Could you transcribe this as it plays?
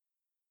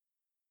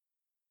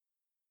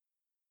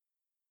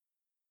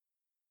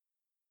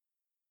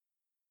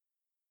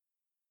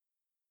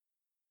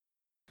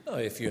Now,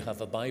 if you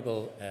have a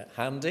Bible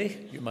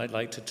handy, you might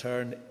like to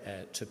turn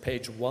to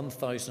page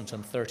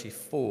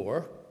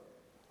 1034.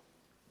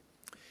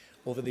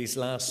 Over these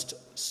last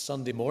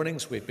Sunday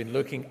mornings, we've been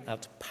looking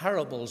at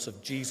parables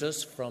of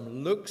Jesus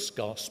from Luke's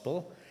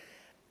Gospel,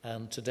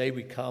 and today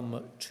we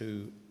come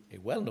to a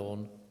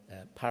well-known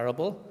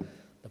parable,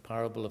 the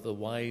parable of the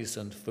wise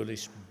and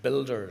foolish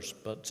builders.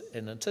 But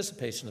in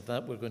anticipation of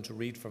that, we're going to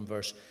read from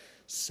verse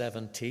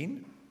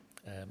 17,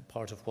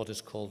 part of what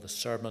is called the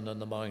Sermon on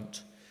the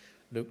Mount.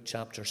 Luke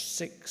chapter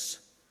 6,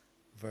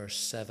 verse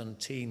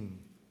 17.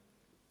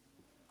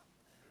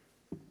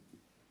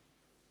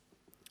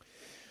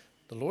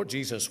 The Lord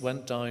Jesus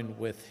went down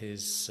with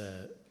his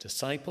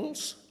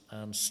disciples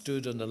and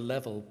stood in a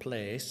level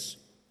place.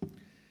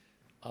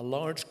 A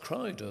large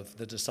crowd of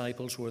the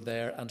disciples were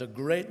there, and a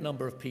great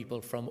number of people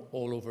from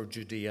all over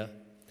Judea,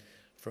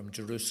 from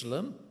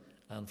Jerusalem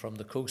and from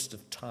the coast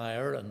of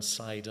Tyre and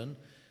Sidon,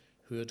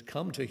 who had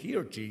come to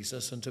hear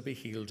Jesus and to be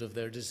healed of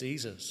their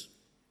diseases.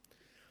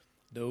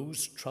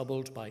 Those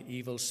troubled by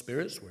evil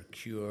spirits were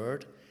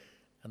cured,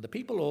 and the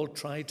people all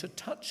tried to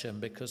touch him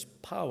because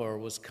power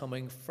was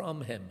coming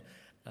from him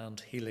and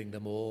healing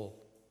them all.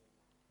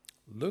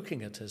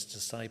 Looking at his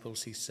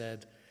disciples, he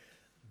said,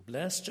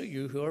 "Blessed are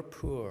you who are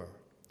poor,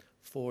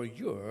 for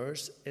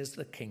yours is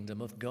the kingdom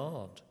of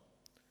God.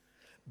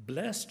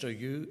 Blessed are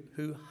you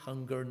who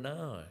hunger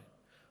now,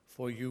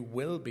 for you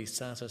will be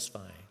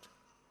satisfied.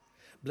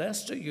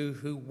 Blessed are you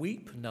who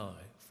weep now,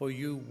 for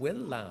you will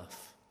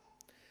laugh.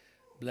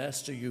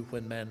 Blessed are you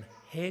when men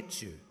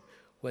hate you,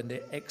 when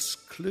they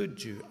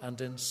exclude you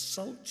and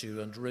insult you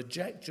and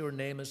reject your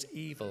name as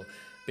evil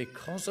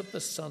because of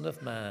the Son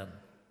of Man.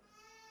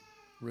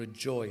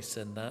 Rejoice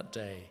in that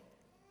day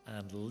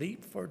and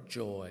leap for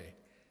joy,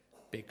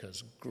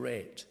 because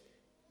great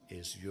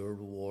is your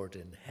reward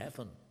in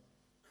heaven."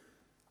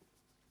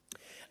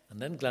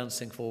 And then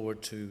glancing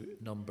forward to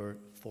number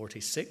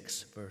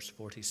 46, verse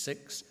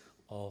 46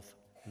 of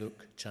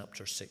Luke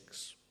chapter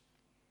 6.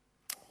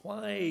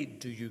 "Why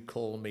do you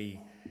call me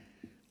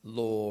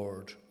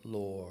Lord,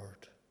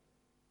 Lord,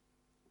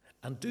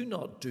 and do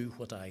not do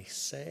what I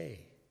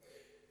say?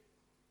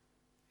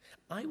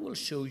 I will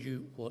show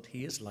you what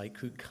he is like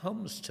who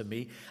comes to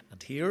me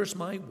and hears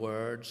my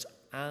words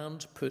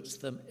and puts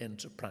them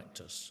into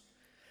practice.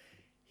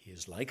 He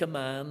is like a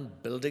man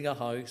building a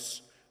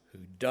house who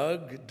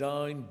dug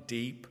down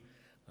deep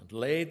and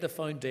laid the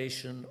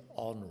foundation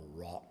on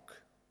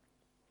rock.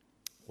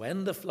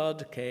 When the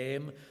flood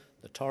came,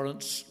 the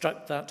torrent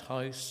struck that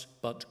house,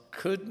 but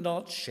could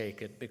not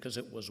shake it because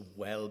it was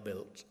well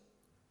built.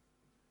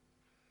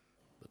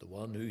 But the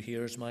one who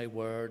hears my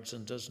words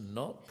and does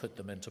not put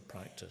them into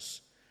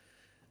practice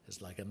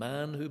is like a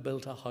man who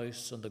built a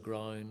house on the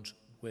ground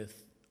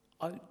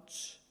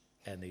without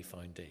any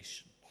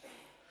foundation.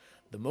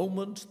 The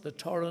moment the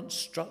torrent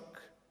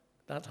struck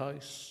that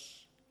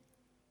house,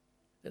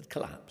 it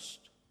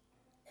collapsed,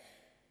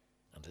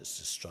 and its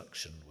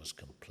destruction was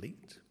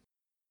complete."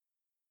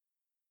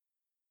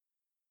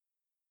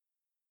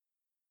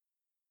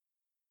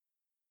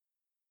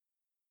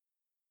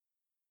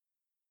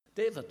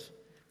 David,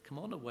 come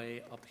on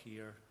away up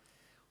here.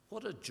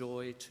 What a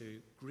joy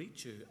to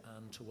greet you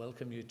and to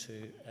welcome you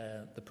to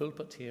the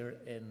pulpit here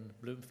in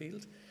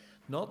Bloomfield.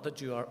 Not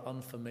that you are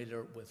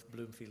unfamiliar with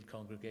Bloomfield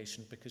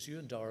congregation, because you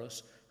and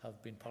Doris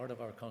have been part of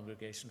our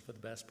congregation for the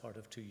best part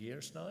of 2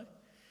 years now.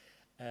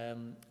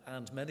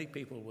 And many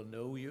people will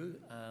know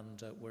you,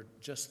 and we're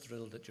just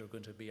thrilled that you're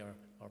going to be our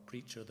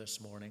preacher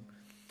this morning.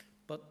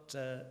 But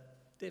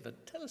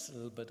David, tell us a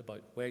little bit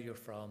about where you're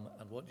from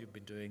and what you've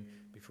been doing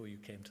before you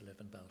came to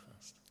live in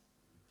Belfast.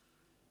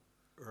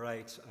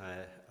 Right,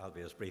 I'll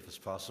be as brief as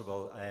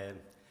possible.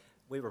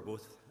 We were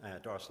both,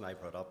 Doris and I,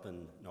 brought up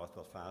in North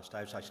Belfast.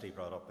 I was actually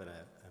brought up in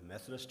a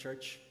Methodist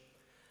church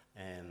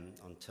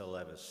until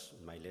I was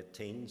in my late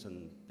teens,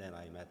 and then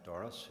I met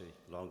Doris, who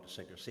belonged to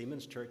St.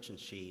 Simon's Church, and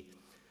she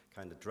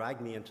kind of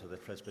dragged me into the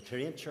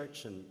Presbyterian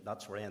Church, and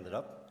that's where I ended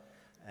up.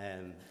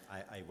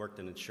 I worked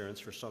in insurance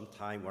for some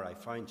time, where I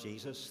found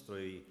Jesus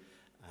through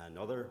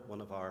another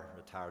one of our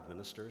retired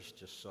ministers.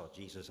 Just saw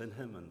Jesus in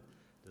him and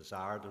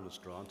desired and was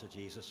drawn to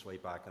Jesus way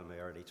back in my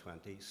early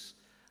 20s.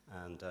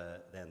 And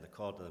then the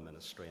call to the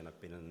ministry, and I've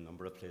been in a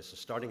number of places,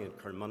 starting in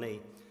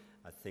Kermoney,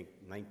 I think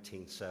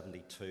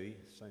 1972.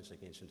 Sounds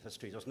like ancient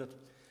history, doesn't it?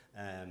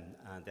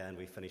 And then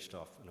we finished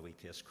off in a wee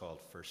place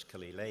called First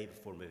Killyleagh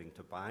before moving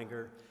to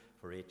Bangor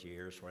for 8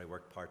 years, where I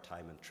worked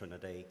part-time in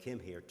Trinity. Came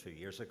here 2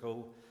 years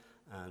ago.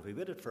 And we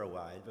waited for a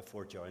while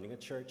before joining a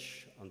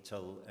church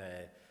until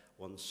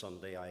one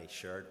Sunday I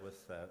shared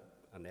with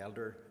an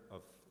elder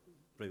of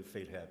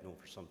Bloomfield, who I've known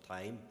for some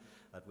time,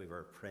 that we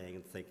were praying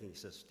and thinking. He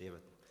says,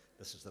 "David,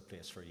 this is the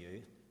place for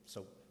you."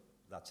 So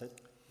that's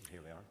it. And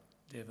here we are.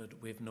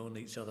 David, we've known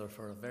each other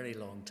for a very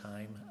long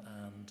time,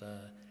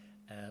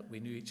 and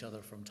we knew each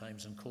other from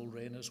times in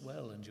Coleraine as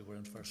well, and you were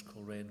in First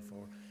Coleraine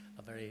for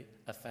a very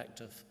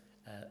effective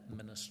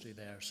ministry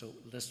there. So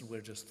listen,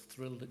 we're just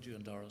thrilled that you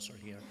and Doris are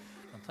here,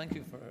 and thank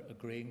you for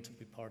agreeing to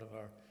be part of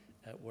our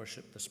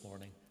worship this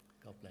morning.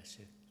 God bless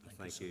you.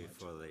 Thank so you much.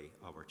 for the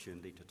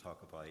opportunity to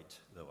talk about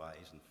the wise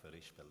and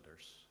foolish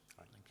builders.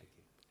 Thank you.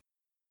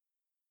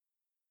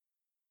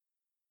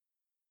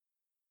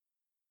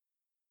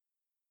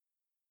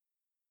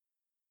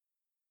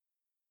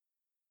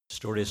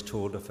 Story is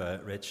told of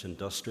a rich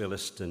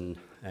industrialist in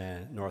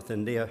North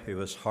India who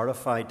was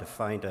horrified to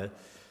find a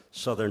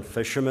southern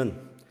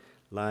fisherman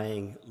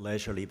lying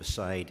leisurely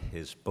beside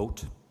his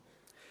boat.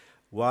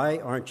 "Why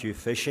aren't you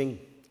fishing?"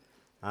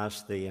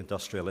 asked the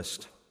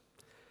industrialist.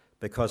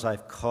 "Because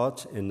I've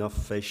caught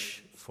enough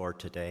fish for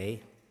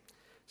today,"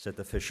 said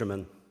the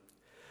fisherman.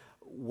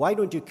 "Why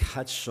don't you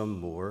catch some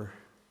more?"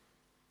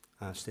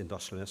 asked the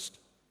industrialist.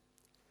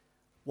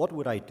 "What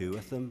would I do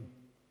with them?"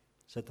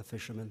 said the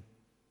fisherman.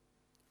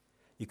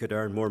 "You could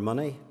earn more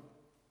money.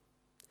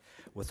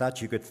 With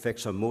that, you could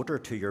fix a motor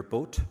to your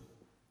boat,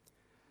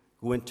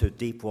 go into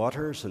deep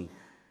waters and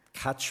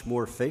catch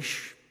more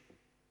fish.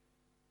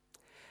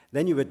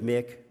 Then you would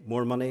make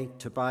more money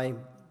to buy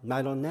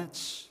nylon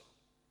nets.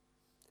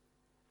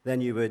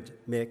 Then you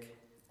would make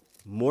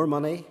more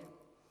money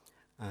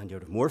and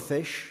you'd have more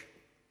fish.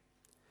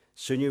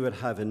 Soon you would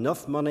have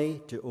enough money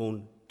to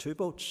own 2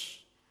 boats,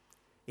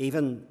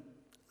 even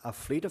a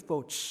fleet of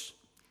boats.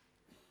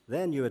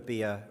 Then you would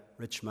be a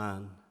rich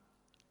man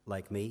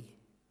like me."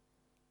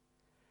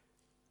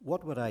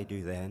 "What would I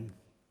do then?"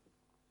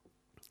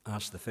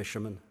 asked the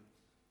fisherman.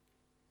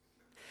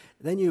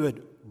 "Then you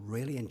would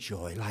really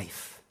enjoy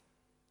life."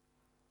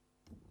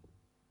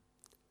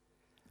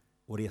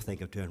 "What do you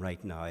think of doing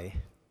right now?"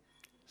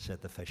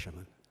 said the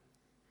fisherman.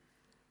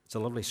 It's a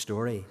lovely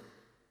story.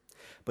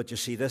 But you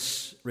see,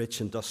 this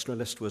rich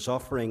industrialist was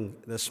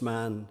offering this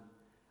man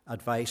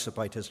advice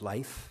about his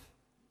life,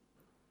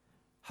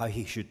 how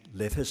he should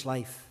live his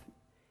life.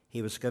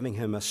 He was giving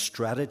him a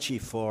strategy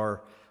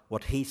for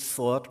what he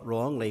thought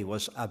wrongly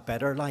was a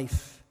better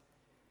life.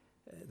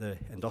 The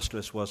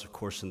industrialist was, of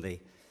course, in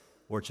the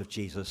words of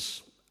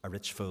Jesus, a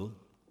rich fool.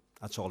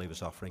 That's all he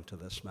was offering to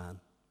this man.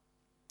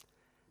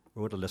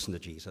 We're going to listen to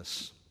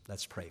Jesus.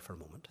 Let's pray for a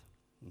moment.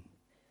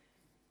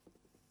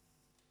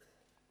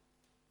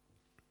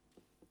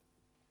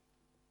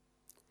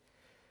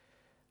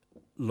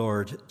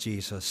 Lord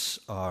Jesus,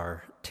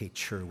 our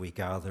teacher, we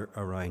gather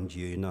around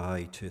you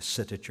now to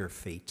sit at your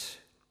feet.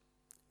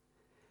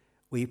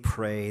 We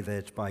pray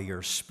that by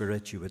your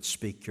Spirit you would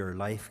speak your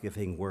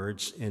life-giving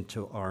words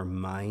into our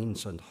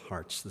minds and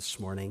hearts this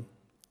morning,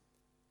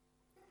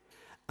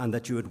 and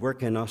that you would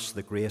work in us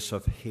the grace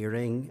of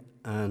hearing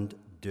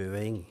and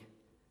doing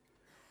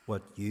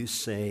what you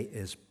say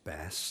is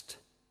best.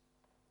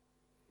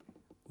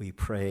 We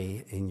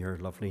pray in your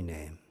lovely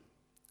name.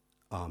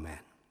 Amen.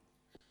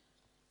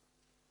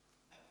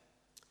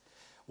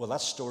 Well,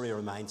 that story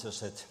reminds us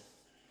that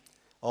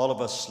all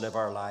of us live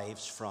our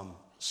lives from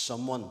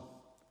someone.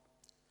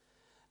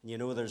 You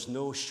know, there's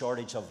no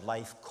shortage of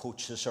life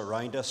coaches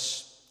around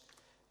us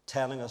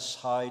telling us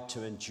how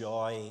to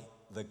enjoy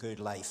the good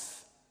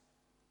life.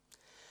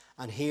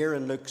 And here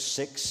in Luke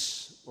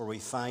 6, where we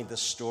find the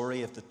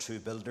story of the 2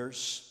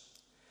 builders,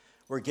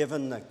 we're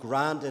given a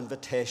grand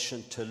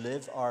invitation to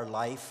live our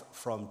life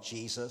from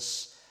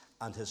Jesus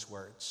and his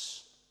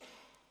words.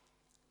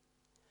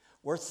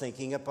 We're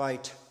thinking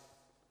about,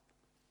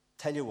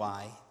 tell you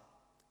why,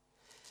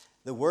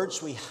 the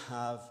words we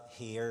have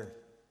here,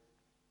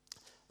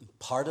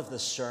 part of the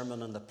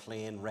sermon on the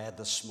plain read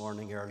this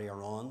morning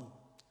earlier on,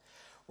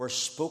 were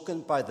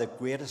spoken by the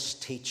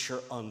greatest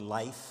teacher on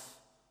life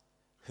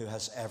who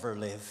has ever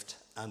lived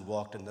and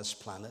walked on this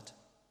planet.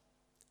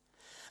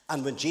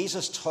 And when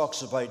Jesus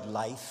talks about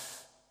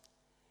life,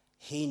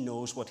 he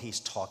knows what he's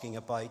talking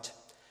about,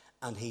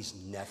 and he's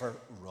never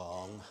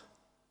wrong.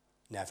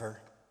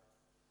 Never.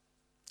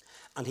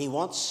 And he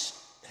wants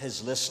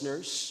his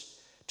listeners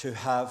to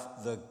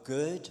have the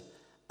good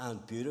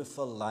and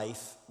beautiful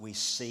life we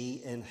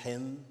see in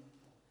him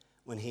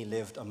when he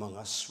lived among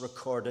us,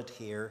 recorded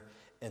here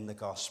in the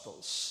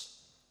Gospels.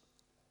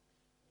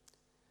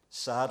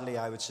 Sadly,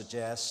 I would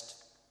suggest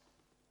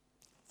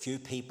few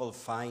people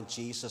find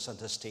Jesus and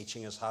his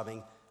teaching as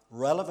having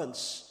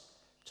relevance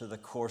to the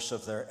course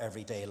of their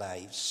everyday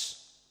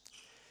lives.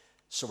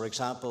 So, for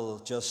example,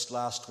 just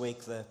last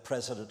week, the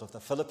president of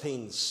the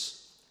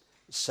Philippines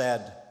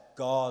said,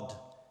 "God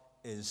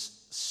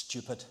is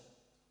stupid."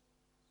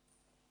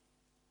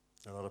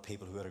 There are a lot of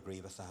people who would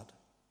agree with that.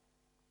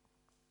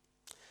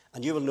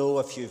 And you will know,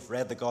 if you've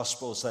read the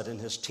Gospels, that in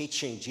his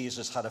teaching,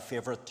 Jesus had a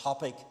favorite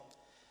topic,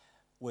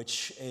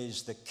 which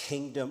is the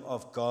kingdom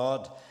of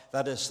God.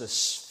 That is the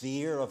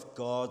sphere of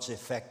God's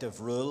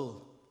effective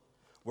rule,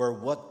 where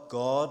what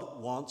God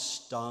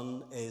wants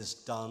done is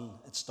done.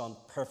 It's done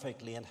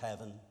perfectly in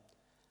heaven.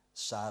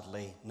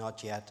 Sadly,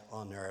 not yet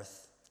on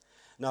earth.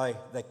 Now,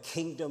 the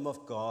kingdom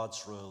of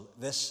God's rule,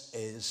 this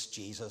is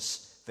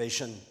Jesus'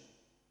 vision.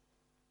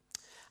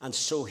 And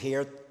so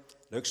here,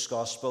 Luke's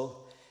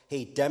Gospel,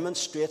 he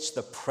demonstrates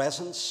the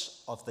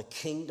presence of the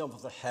kingdom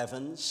of the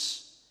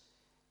heavens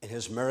in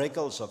his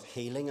miracles of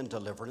healing and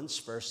deliverance.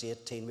 Verse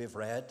 18 we've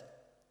read.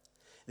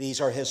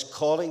 These are his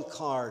calling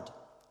card.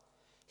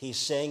 He's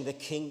saying the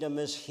kingdom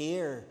is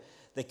here.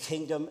 the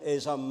kingdom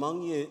is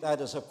among you.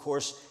 That is, of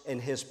course, in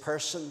his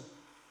person.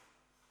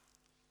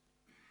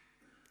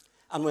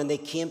 And when they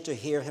came to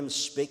hear him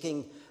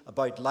speaking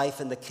about life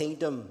in the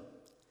kingdom,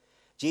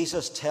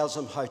 Jesus tells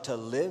them how to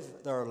live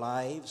their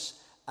lives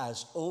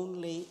as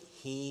only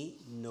he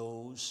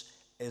knows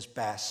is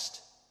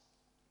best,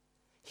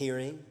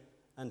 hearing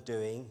and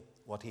doing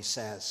what he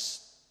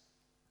says.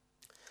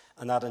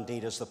 And that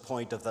indeed is the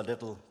point of the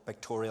little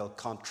pictorial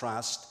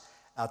contrast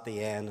at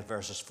the end,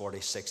 verses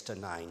 46 to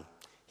 9.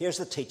 Here's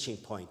the teaching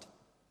point.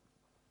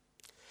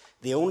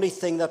 The only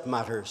thing that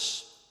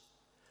matters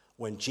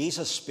when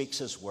Jesus speaks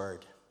his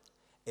word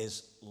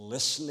is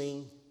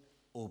listening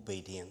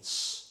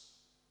obedience.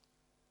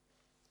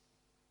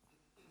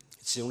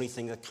 It's the only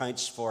thing that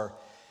counts for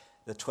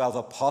the 12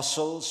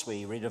 apostles.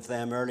 We read of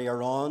them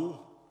earlier on,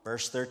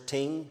 verse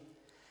 13.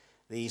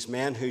 These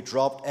men who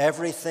dropped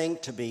everything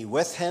to be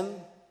with him,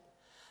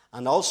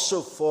 and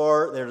also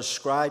they're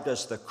described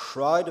as the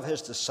crowd of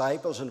his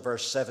disciples in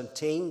verse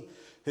 17,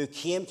 who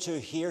came to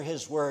hear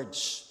his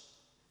words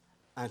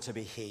and to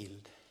be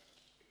healed.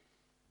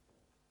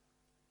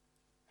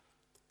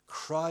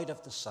 Crowd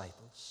of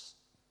disciples.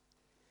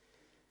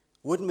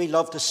 Wouldn't we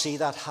love to see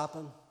that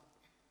happen?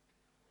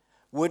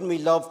 Wouldn't we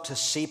love to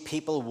see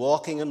people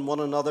walking in one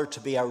another, to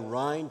be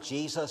around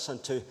Jesus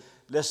and to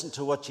listen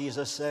to what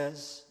Jesus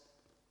says?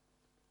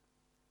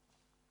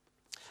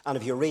 And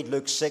if you read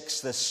Luke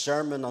 6, this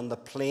sermon on the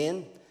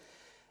plain,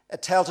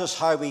 it tells us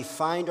how we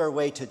find our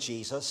way to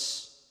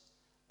Jesus,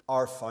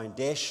 our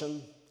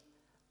foundation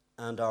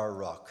and our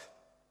rock.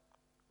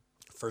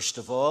 First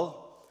of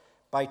all,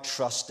 by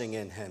trusting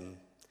in him.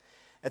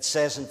 It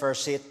says in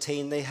verse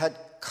 18, they had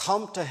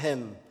come to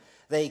him.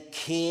 They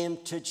came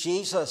to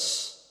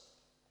Jesus.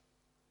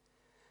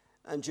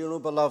 And you know,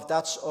 beloved,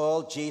 that's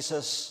all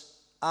Jesus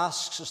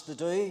asks us to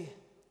do.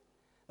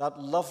 That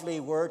lovely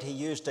word he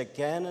used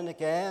again and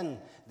again,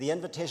 the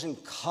invitation,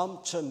 come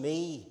to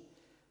me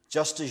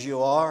just as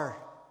you are.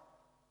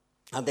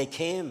 And they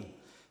came,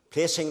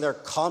 placing their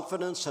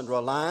confidence and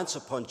reliance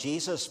upon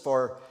Jesus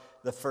for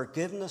the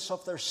forgiveness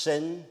of their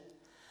sin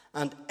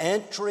and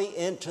entry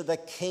into the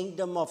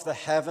kingdom of the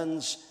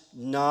heavens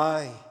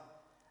now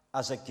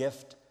as a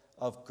gift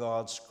of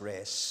God's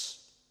grace.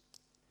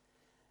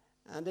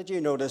 And did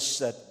you notice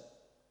that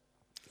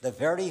the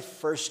very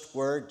first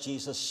word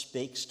Jesus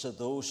speaks to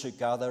those who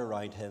gather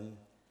around him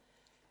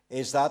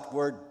is that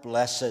word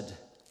blessed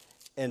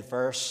in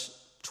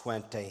verse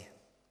 20.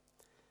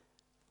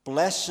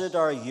 Blessed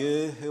are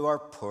you who are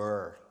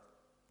poor,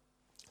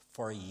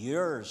 for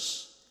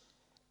yours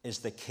is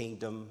the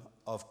kingdom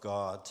of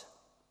God.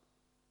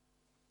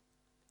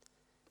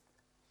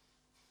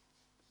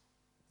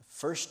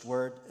 The first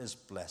word is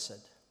blessed.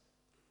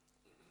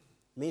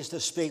 It means to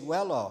speak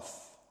well of.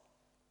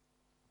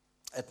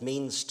 It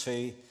means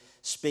to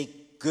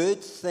speak good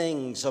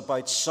things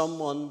about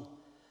someone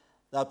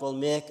that will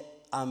make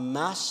a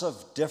massive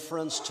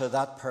difference to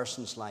that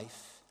person's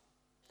life.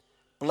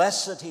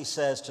 Blessed, he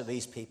says to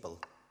these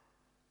people,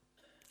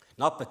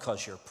 not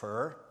because you're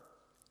poor,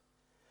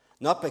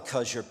 not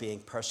because you're being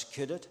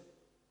persecuted,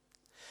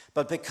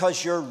 but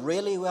because you're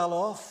really well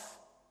off,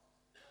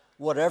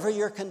 whatever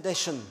your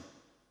condition,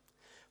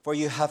 for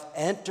you have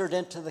entered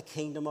into the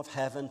kingdom of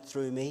heaven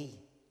through me.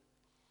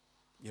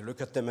 You look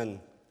at them in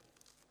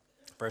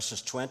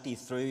verses 20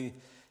 through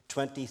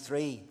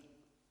 23.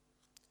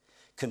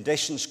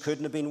 Conditions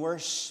couldn't have been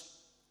worse.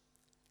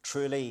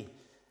 Truly,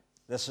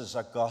 this is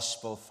a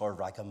gospel for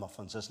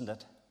ragamuffins, isn't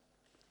it?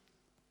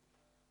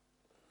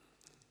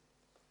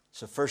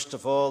 So first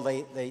of all,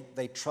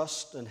 they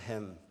trust in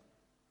him.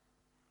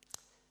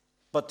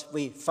 But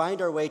we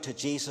find our way to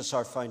Jesus,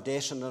 our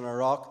foundation and our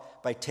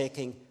rock, by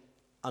taking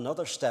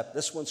another step.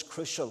 This one's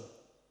crucial.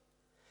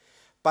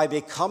 By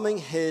becoming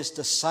his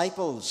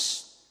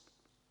disciples.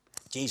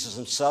 Jesus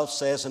himself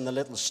says in the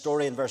little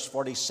story in verse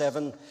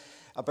 47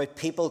 about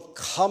people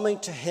coming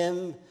to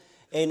him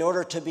in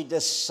order to be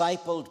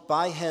discipled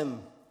by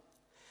him.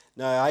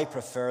 Now, I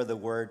prefer the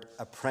word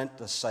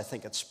apprentice. I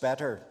think it's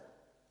better.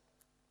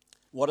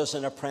 What is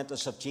an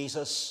apprentice of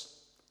Jesus?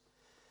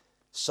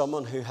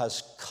 Someone who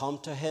has come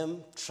to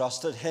him,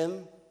 trusted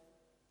him,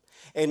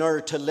 in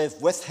order to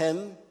live with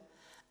him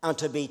and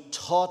to be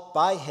taught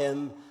by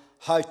him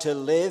how to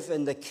live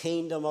in the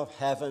kingdom of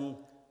heaven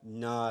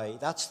now.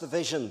 That's the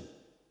vision.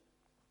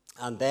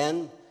 And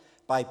then,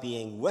 by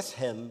being with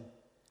him,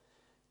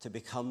 to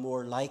become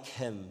more like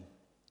him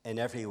in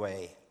every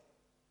way.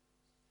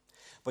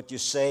 But you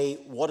say,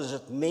 what does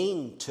it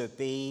mean to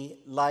be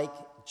like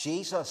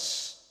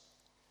Jesus?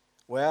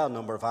 Well, a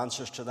number of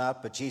answers to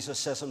that, but Jesus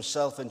says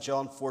himself in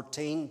John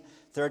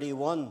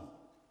 14:31,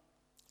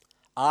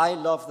 I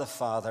love the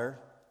Father,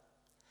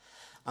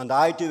 and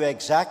I do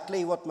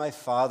exactly what my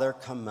Father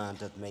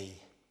commanded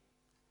me.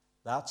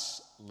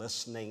 That's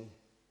listening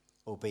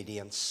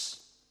obedience.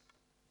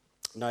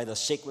 Now, the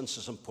sequence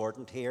is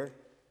important here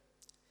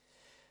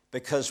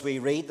because we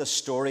read the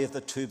story of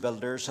the two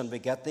builders and we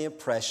get the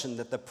impression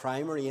that the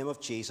primary aim of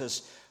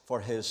Jesus for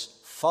his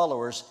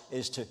followers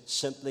is to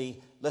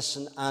simply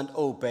listen and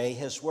obey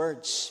his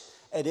words.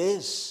 It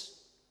is.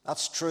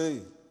 That's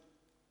true.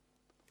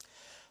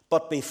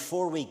 But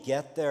before we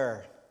get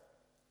there,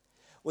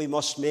 we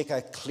must make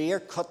a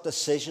clear-cut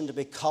decision to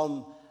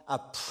become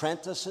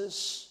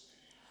apprentices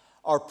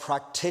or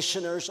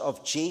practitioners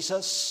of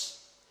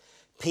Jesus,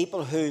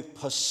 people who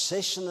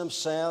position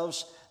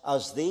themselves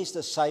as these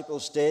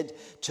disciples did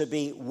to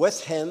be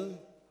with him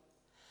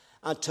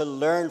and to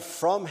learn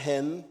from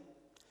him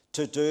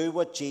to do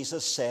what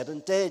Jesus said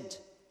and did.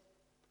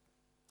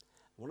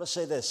 I want to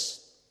say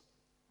this: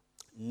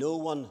 no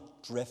one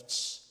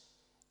drifts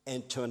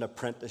into an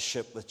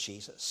apprenticeship with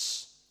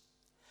Jesus.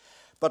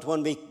 But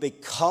when we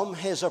become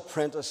his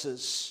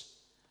apprentices,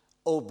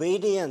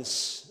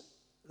 obedience,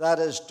 that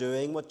is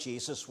doing what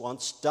Jesus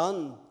wants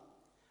done,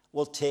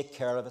 will take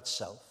care of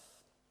itself.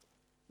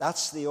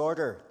 That's the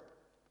order.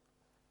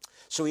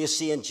 So you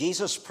see, in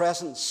Jesus'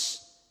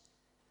 presence,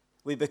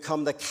 we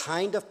become the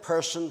kind of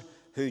person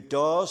who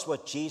does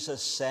what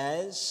Jesus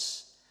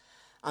says,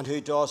 and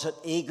who does it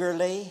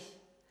eagerly,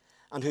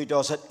 and who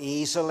does it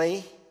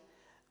easily.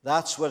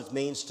 That's what it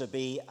means to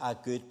be a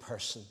good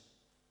person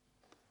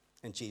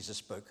in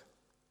Jesus' book.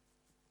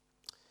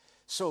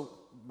 So,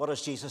 what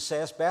does Jesus say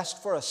is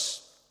best for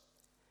us?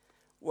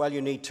 Well,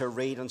 you need to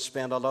read and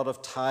spend a lot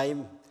of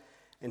time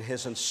in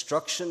his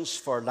instructions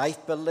for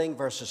life building,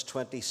 verses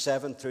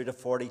 27 through to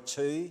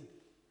 42.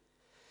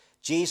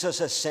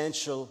 Jesus'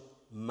 essential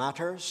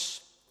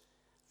matters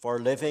for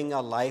living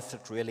a life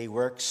that really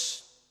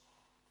works,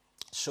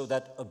 so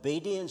that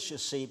obedience, you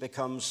see,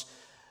 becomes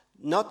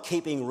not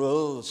keeping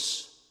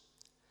rules,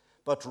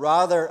 but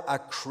rather a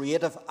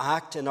creative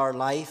act in our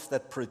life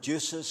that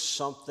produces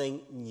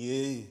something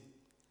new.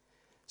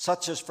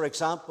 Such as, for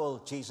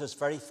example, Jesus'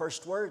 very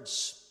first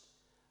words,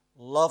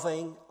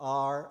 loving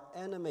our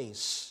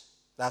enemies.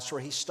 That's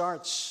where he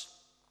starts.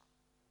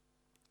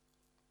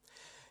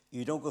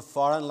 You don't go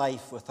far in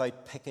life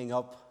without picking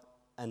up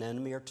an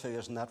enemy or two,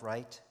 isn't that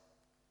right?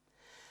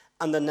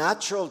 And the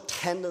natural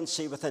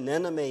tendency with an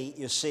enemy,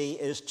 you see,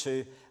 is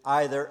to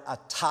either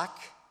attack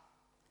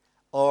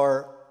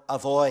or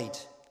avoid.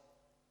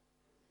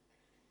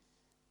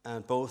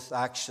 And both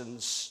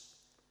actions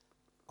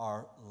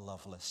are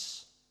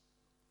loveless.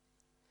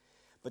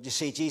 But you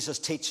see, Jesus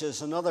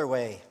teaches another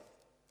way,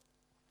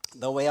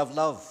 the way of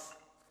love.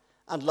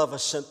 And love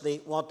is simply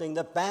wanting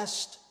the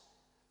best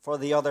for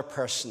the other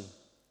person.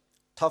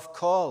 Tough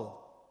call.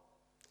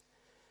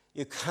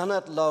 You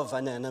cannot love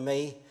an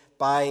enemy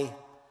by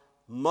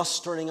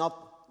mustering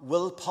up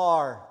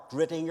willpower,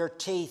 gritting your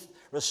teeth,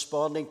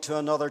 responding to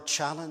another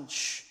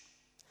challenge,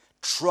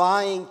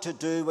 trying to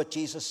do what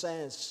Jesus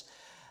says.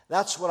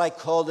 That's what I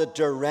call the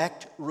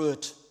direct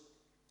route.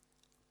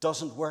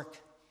 Doesn't work.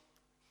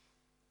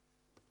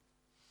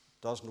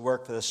 Doesn't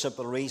work for the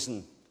simple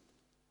reason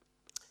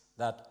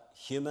that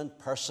human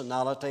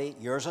personality,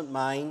 yours and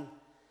mine,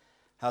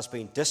 has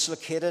been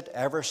dislocated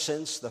ever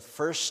since the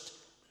first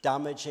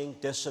damaging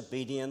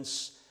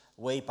disobedience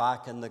way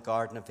back in the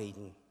Garden of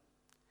Eden.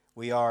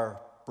 We are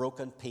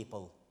broken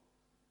people.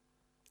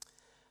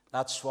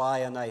 That's why,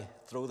 and I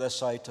throw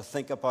this out to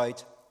think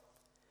about,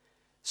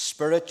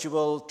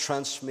 spiritual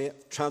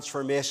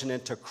transformation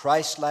into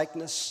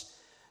Christ-likeness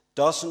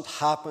doesn't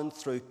happen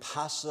through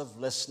passive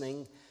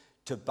listening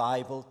to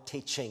Bible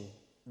teaching.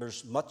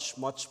 There's much,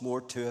 much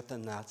more to it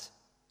than that.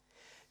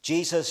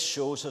 Jesus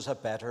shows us a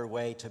better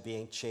way to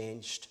being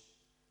changed.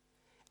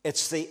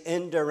 It's the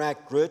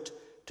indirect route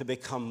to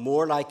become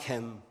more like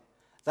him.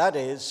 That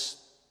is,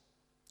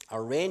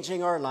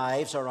 arranging our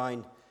lives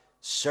around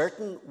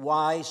certain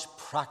wise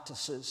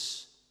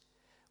practices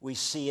we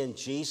see in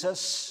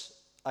Jesus.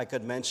 I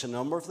could mention a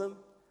number of them,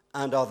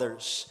 and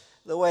others,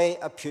 the way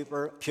a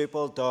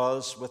pupil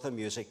does with a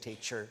music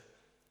teacher.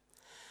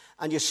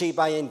 And you see,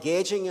 by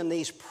engaging in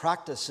these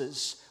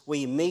practices,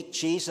 we meet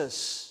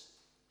Jesus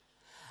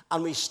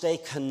and we stay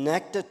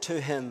connected to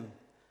him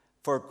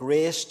for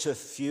grace to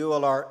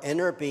fuel our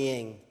inner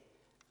being,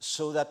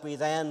 so that we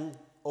then,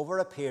 over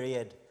a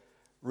period,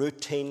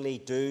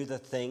 routinely do the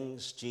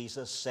things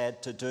Jesus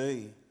said to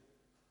do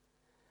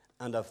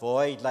and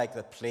avoid, like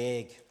the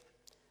plague,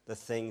 the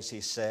things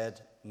he said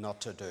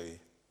not to do.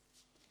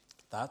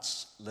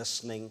 That's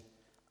listening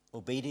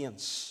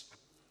obedience.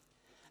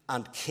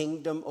 And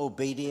kingdom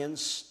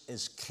obedience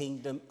is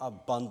kingdom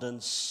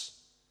abundance.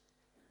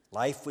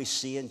 Life we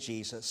see in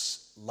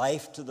Jesus,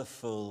 life to the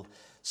full.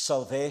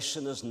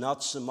 Salvation is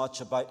not so much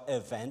about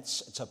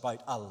events, it's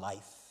about a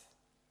life.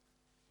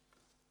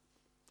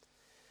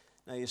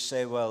 Now you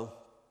say, well,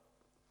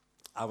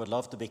 I would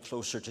love to be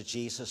closer to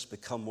Jesus,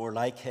 become more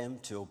like him,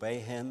 to obey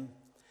him.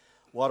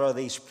 What are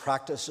these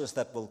practices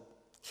that will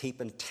keep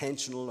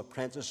intentional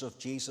apprentices of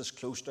Jesus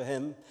close to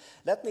him?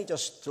 Let me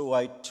just throw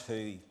out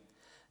two.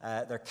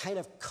 They're kind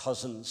of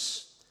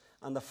cousins.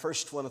 And the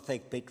first one, I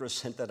think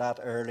Beatrice hinted at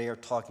earlier,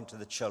 talking to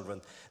the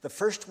children. The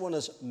first one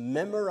is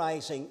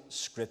memorizing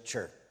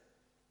Scripture.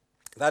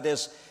 That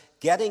is,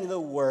 getting the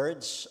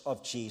words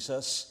of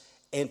Jesus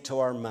into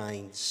our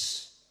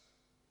minds.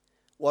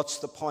 What's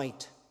the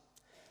point?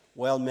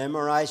 Well,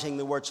 memorizing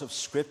the words of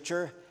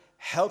Scripture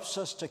helps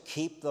us to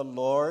keep the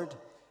Lord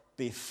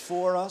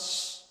before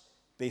us,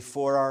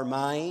 before our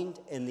mind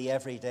in the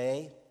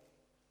everyday.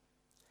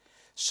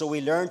 So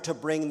we learn to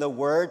bring the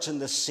words and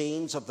the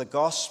scenes of the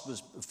Gospels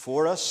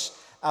before us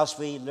as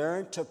we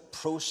learn to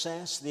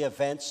process the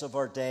events of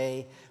our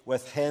day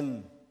with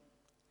Him.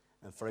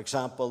 And for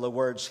example, the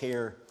words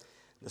here,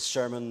 the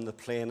sermon on the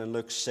plain in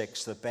Luke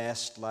 6, the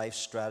best life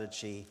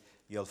strategy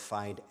you'll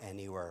find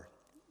anywhere.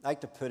 I'd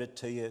like to put it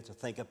to you to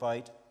think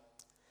about.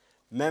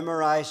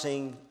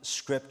 Memorizing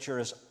Scripture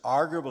is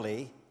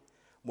arguably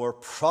more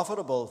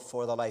profitable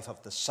for the life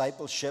of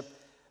discipleship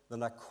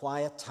than a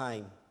quiet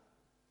time.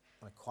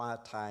 A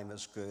quiet time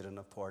is good and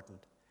important.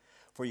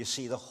 For you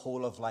see, the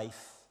whole of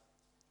life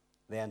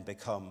then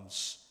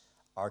becomes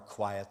our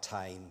quiet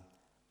time,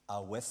 a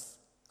with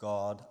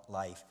God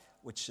life,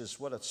 which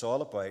is what it's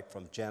all about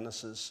from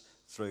Genesis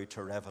through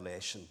to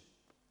Revelation.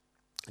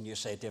 And you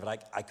say, David,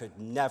 I could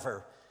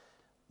never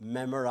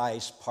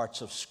memorize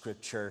parts of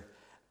Scripture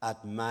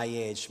at my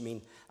age. I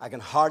mean, I can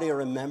hardly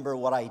remember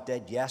what I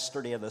did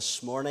yesterday or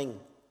this morning.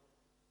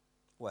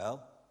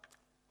 Well,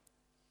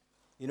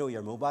 you know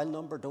your mobile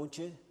number, don't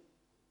you?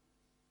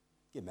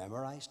 You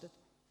memorized it.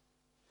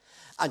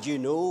 And you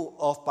know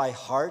off by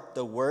heart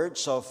the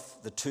words of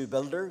the two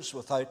builders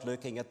without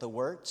looking at the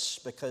words,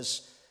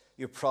 because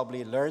you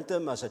probably learned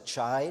them as a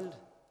child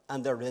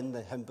and they're in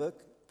the hymn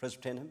book,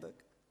 Presbyterian hymn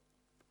book.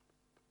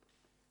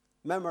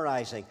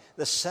 Memorizing.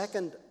 The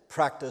second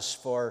practice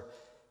for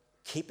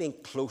keeping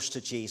close to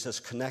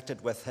Jesus,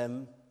 connected with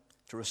Him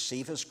to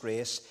receive His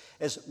grace,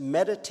 is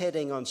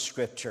meditating on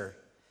Scripture.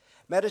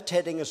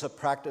 Meditating is a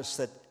practice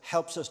that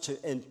helps us to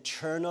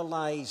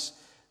internalize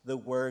the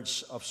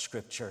words of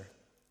Scripture.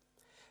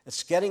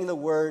 It's getting the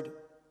Word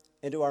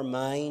into our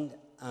mind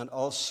and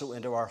also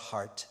into our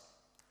heart.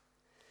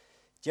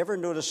 Do you ever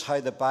notice how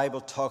the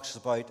Bible talks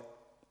about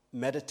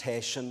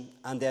meditation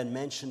and then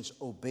mentions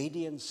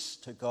obedience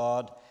to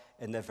God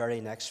in the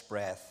very next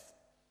breath?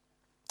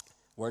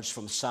 Words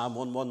from Psalm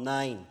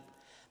 119.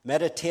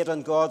 Meditate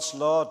on God's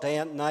law day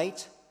and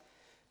night,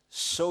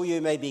 so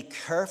you may be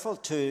careful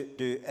to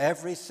do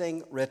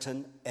everything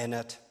written in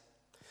it.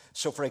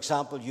 So, for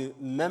example, you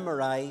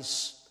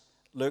memorize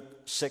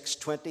Luke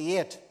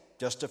 6:28,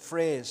 just a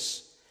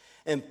phrase.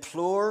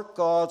 Implore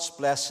God's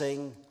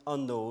blessing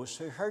on those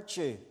who hurt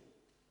you.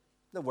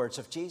 The words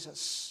of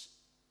Jesus.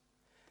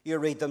 You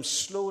read them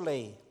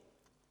slowly.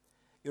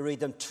 You read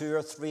them 2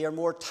 or 3 or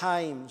more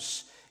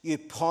times. You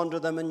ponder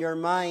them in your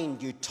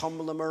mind. You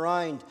tumble them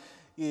around.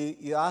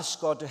 You ask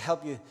God to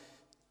help you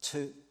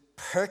to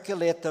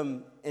percolate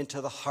them into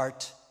the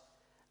heart.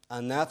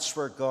 And that's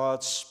where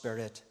God's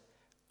Spirit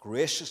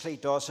graciously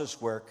does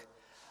His work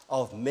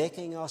of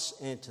making us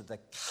into the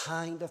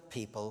kind of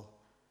people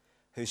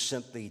who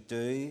simply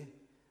do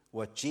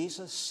what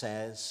Jesus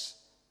says,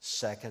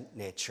 second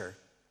nature.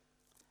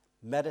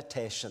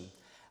 Meditation.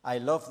 I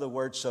love the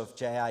words of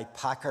J.I.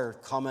 Packer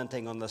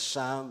commenting on the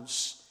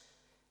Psalms.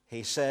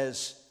 He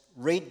says,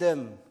 read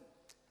them,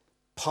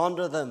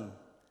 ponder them,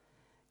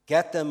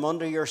 get them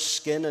under your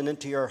skin and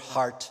into your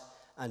heart,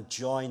 and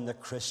join the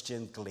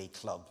Christian Glee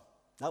Club.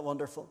 Isn't that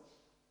wonderful?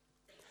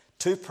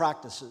 2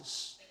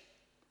 practices,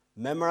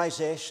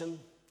 memorization,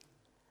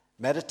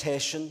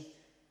 meditation,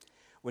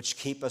 which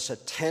keep us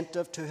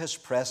attentive to His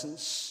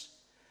presence,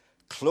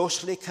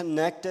 closely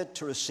connected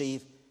to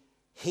receive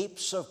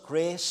heaps of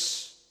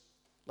grace,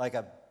 like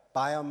a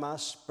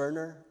biomass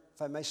burner,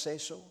 if I may say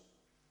so.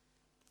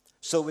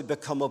 So we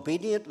become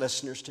obedient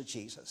listeners to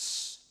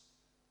Jesus.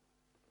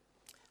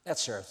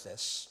 Let's earth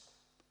this.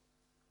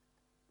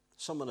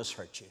 Someone has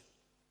hurt you.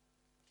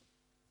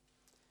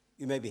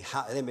 They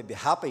may be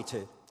happy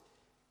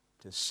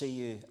to see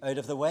you out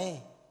of the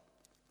way,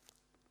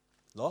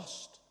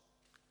 lost.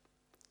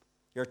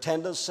 Your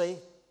tendency,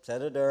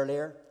 said it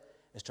earlier,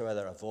 is to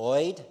either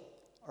avoid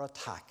or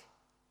attack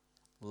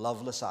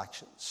loveless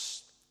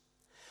actions.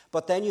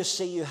 But then you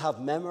see you have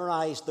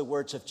memorized the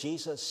words of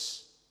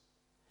Jesus,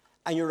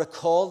 and you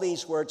recall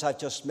these words I've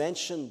just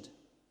mentioned.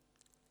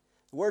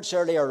 The words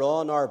earlier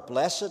on are,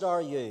 blessed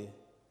are you.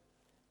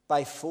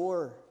 By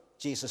 4,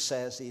 Jesus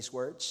says these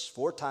words,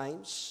 4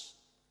 times.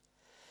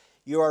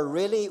 You are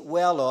really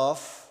well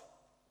off,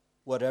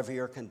 whatever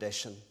your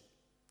condition.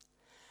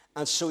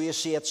 And so you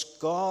see, it's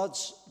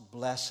God's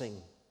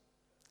blessing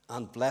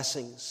and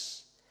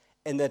blessings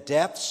in the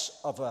depths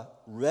of a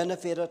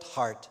renovated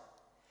heart,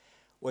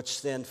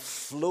 which then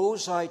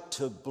flows out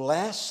to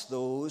bless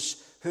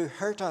those who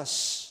hurt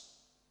us.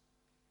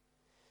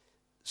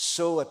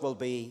 So it will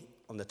be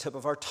on the tip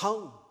of our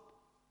tongue,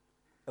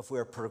 if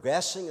we're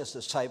progressing as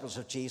disciples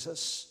of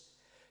Jesus,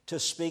 to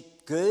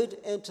speak good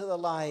into the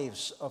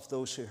lives of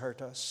those who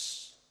hurt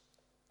us.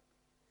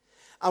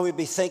 And we'd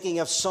be thinking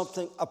of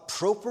something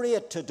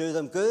appropriate to do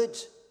them good.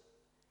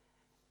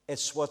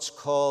 It's what's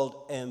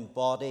called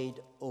embodied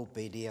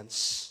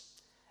obedience,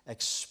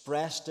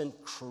 expressed in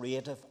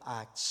creative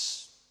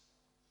acts.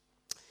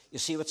 You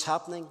see what's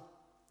happening?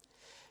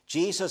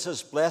 Jesus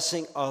is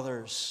blessing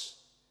others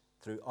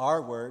through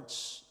our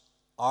words,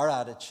 our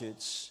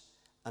attitudes,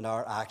 and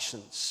our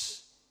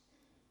actions.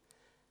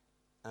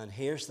 And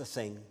here's the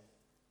thing.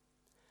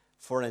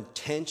 For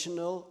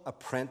intentional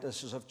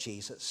apprentices of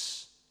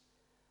Jesus,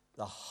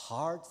 the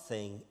hard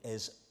thing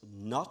is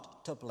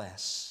not to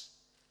bless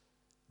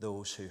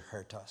those who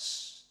hurt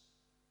us.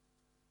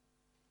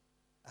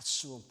 That's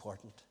so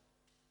important.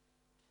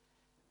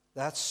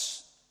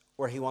 That's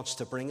where he wants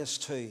to bring us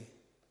to.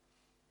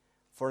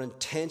 For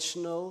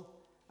intentional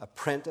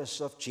apprentice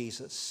of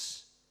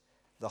Jesus,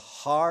 the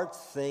hard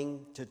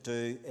thing to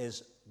do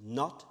is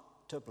not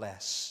to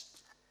bless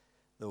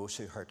those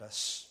who hurt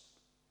us.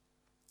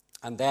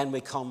 And then we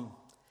come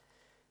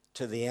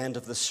to the end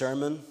of the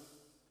sermon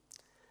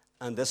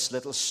and this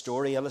little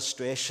story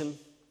illustration,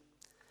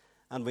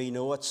 and we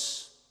know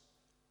it's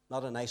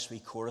not a nice wee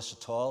chorus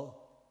at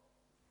all.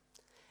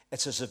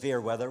 It's a severe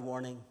weather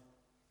warning.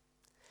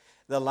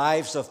 The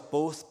lives of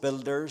both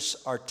builders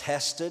are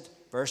tested,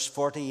 verse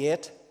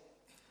 48.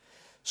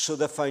 So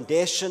the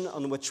foundation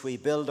on which we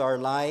build our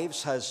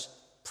lives has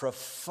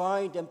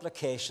profound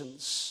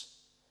implications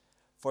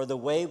for the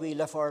way we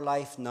live our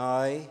life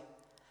now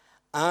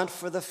and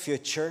for the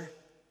future,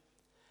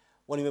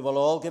 when we will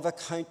all give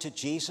account to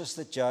Jesus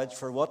the judge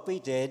for what we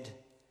did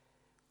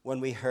when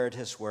we heard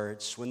his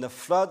words. When the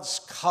floods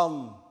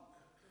come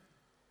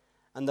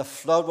and the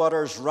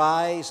floodwaters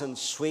rise and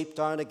sweep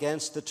down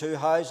against the two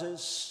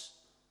houses,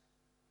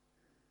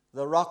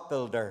 the rock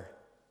builder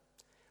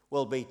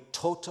will be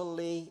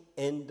totally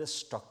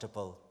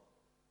indestructible.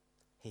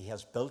 He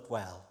has built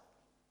well.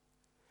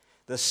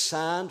 The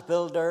sand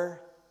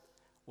builder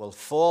will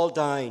fall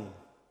down,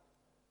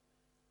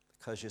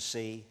 because you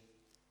see,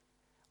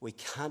 we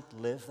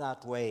can't live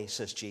that way,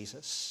 says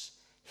Jesus.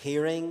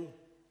 Hearing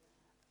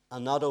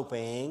and not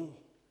obeying.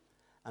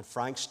 And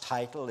Frank's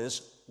title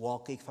is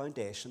Wonky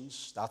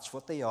Foundations. That's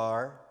what they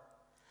are.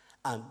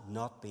 And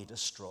not be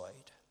destroyed.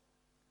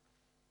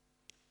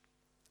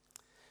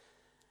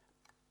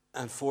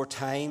 And 4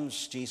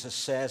 times Jesus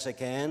says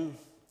again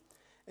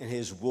in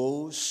his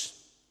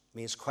woes,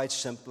 means quite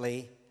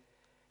simply,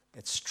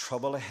 it's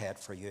trouble ahead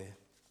for you.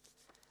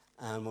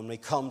 And when we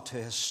come to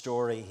his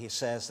story, he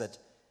says that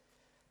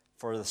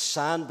for the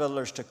sand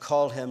builders to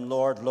call him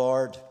Lord,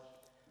 Lord,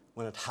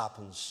 when it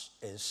happens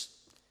is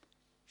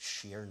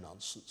sheer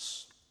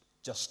nonsense,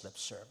 just lip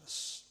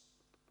service.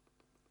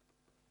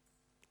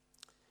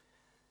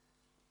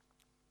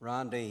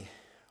 Randy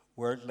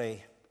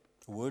Woodley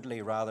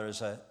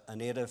is a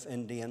native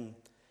Indian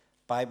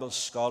Bible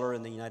scholar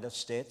in the United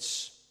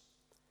States.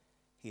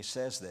 He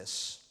says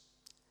this: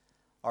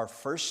 our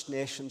First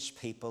Nations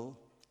people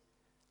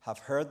have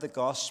heard the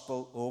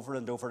gospel over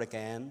and over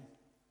again,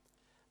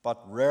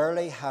 but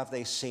rarely have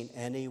they seen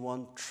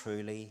anyone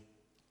truly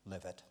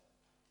live it.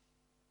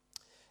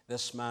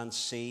 This man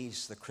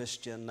sees the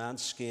Christian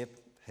landscape,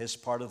 his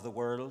part of the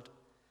world,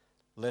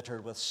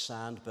 littered with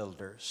sand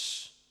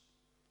builders.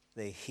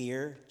 They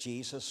hear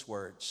Jesus'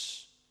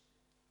 words,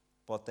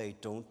 but they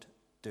don't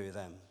do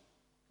them.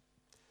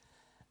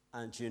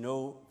 And you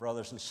know,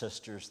 brothers and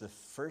sisters, the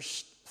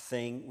first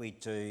thing we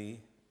do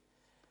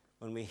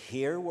when we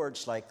hear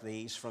words like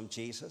these from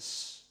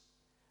Jesus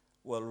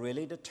will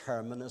really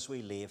determine as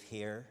we leave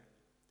here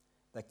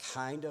the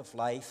kind of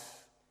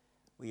life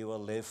we will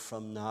live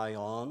from now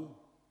on,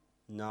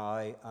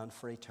 now and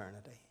for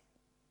eternity.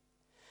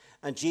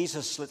 And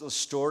Jesus' little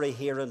story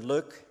here in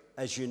Luke,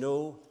 as you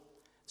know,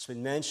 it's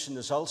been mentioned,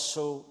 is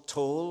also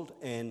told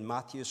in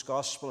Matthew's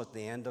Gospel at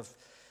the end of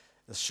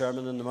the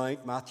Sermon on the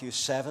Mount, Matthew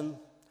 7.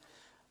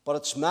 But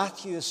it's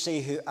Matthew, you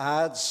see, who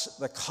adds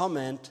the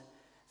comment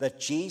that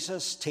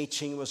Jesus'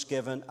 teaching was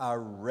given a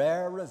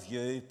rare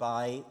review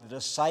by the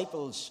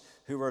disciples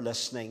who were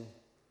listening.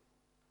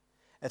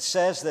 It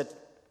says that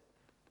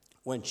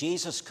when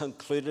Jesus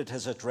concluded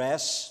his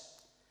address,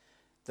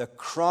 the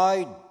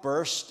crowd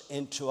burst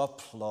into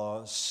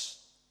applause.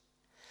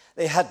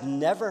 They had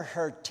never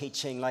heard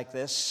teaching like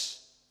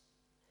this.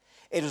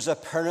 It was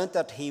apparent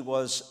that he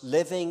was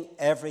living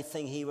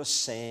everything he was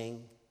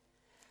saying,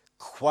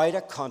 quite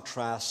a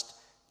contrast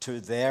to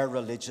their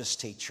religious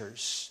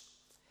teachers.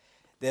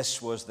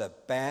 This was the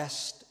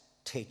best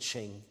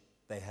teaching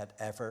they had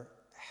ever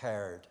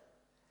heard.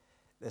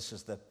 This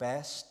is the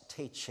best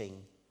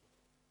teaching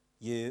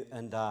you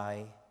and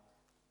I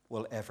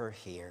will ever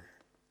hear.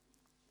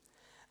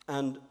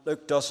 And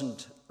Luke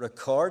doesn't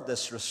record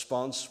this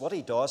response. What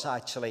he does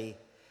actually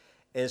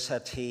is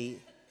that he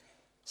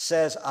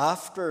says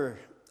after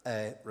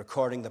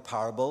recording the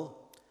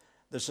parable,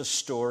 there's a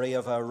story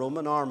of a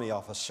Roman army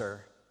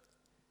officer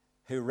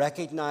who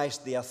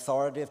recognized the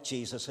authority of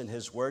Jesus in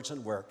his words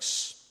and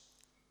works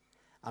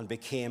and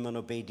became an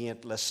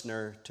obedient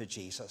listener to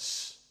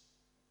Jesus.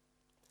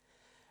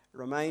 It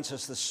reminds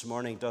us this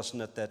morning, doesn't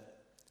it, that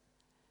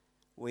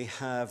we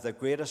have the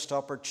greatest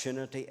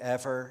opportunity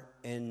ever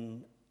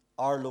in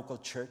our local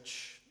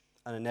church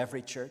and in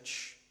every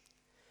church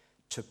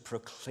to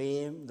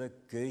proclaim the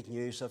good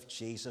news of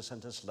Jesus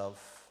and his love.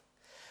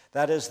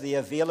 That is the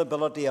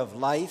availability of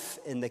life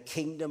in the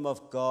kingdom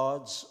of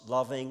God's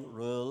loving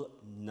rule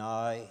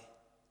now.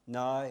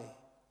 Now.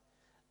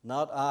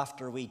 Not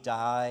after we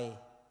die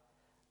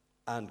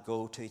and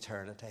go to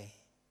eternity.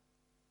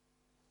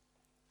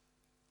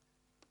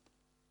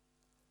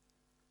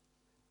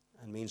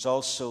 and means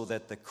also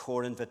that the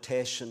core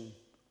invitation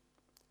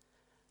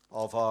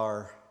of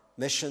our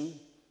mission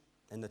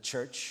in the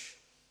church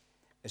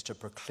is to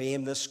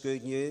proclaim this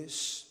good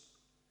news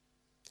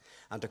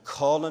and to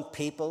call on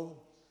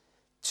people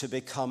to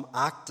become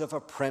active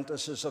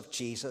apprentices of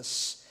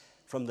Jesus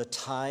from the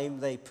time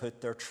they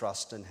put their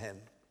trust in him.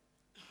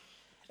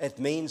 It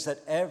means that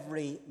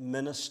every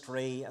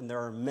ministry, and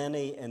there are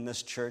many in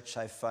this church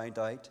I've found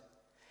out,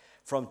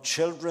 from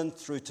children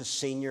through to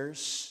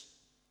seniors,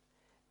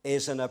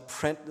 is an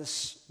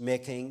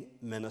apprentice-making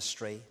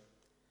ministry,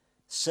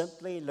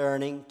 simply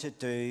learning to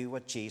do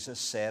what Jesus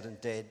said and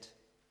did.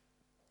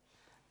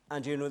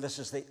 And you know, this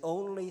is the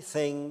only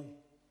thing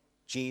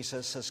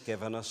Jesus has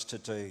given us to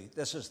do.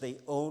 This is the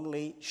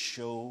only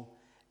show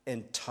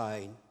in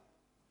town.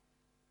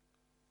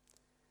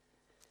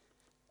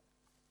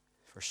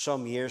 For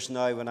some years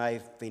now, when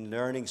I've been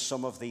learning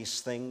some of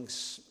these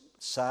things,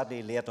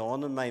 sadly late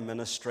on in my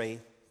ministry,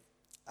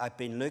 I've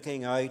been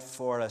looking out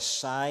for a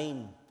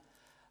sign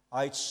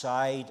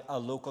outside a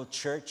local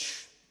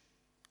church,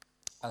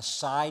 a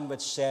sign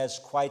which says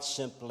quite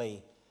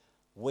simply,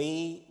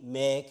 "We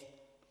make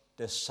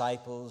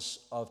disciples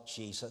of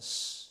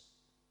Jesus."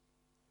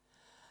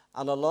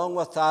 And along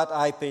with that,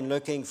 I've been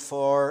looking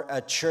for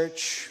a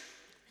church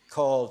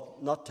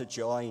called, not to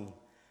join,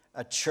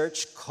 a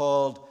church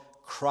called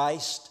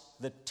Christ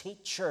the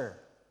Teacher.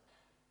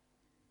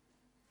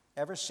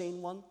 Ever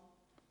seen one?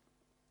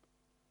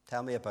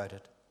 Tell me about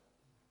it.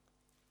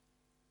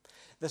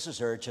 This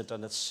is urgent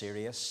and it's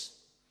serious.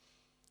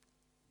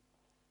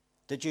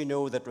 Did you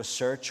know that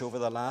research over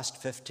the last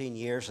 15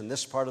 years in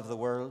this part of the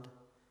world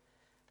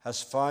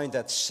has found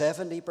that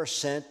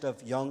 70%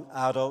 of young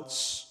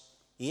adults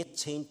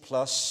 18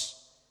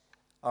 plus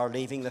are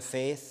leaving the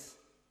faith?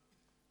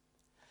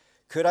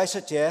 Could I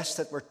suggest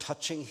that we're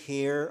touching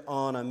here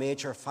on a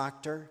major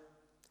factor?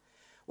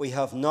 We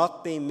have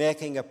not been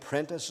making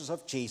apprentices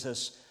of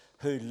Jesus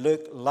who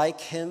look like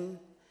him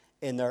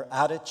in their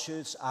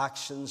attitudes,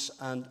 actions,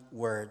 and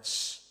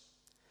words.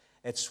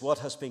 It's what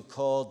has been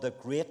called the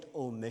Great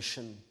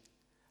Omission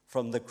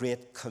from the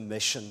Great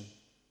Commission.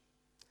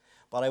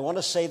 But I want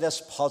to say this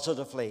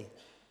positively.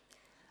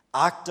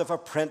 Active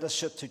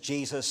apprenticeship to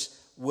Jesus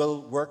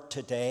will work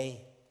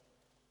today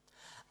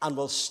and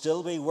will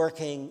still be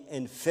working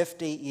in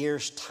 50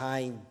 years'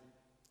 time,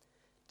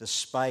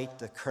 despite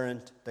the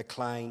current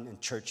decline in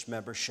church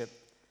membership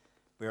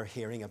we are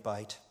hearing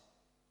about.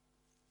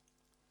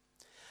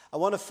 I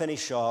want to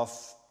finish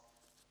off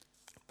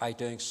by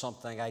doing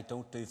something I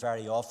don't do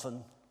very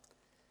often.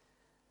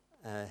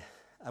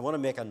 I want to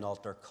make an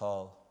altar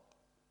call.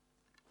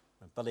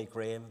 Billy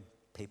Graham,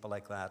 people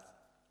like that.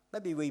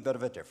 Maybe a wee bit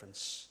of a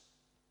difference.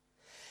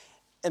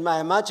 In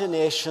my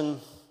imagination,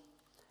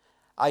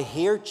 I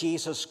hear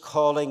Jesus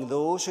calling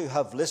those who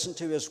have listened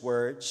to his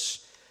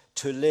words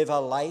to live a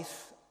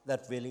life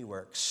that really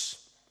works.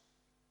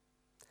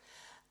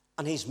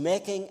 And he's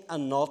making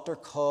an altar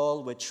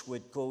call which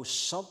would go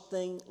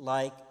something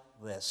like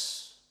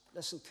this.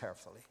 Listen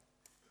carefully.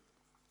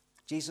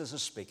 Jesus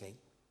is speaking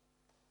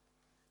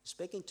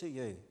to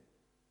you.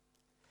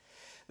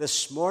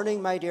 This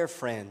morning, my dear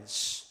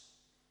friends,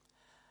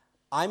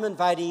 I'm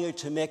inviting you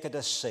to make a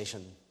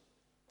decision.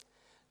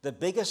 The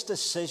biggest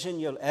decision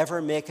you'll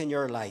ever make in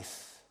your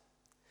life.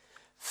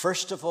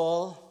 First of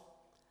all,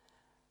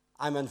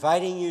 I'm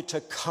inviting you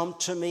to come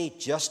to me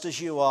just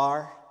as you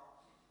are,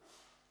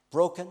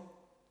 broken,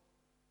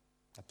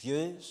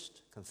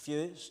 abused,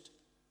 confused,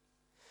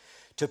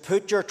 to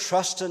put your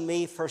trust in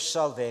me for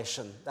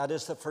salvation. That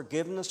is the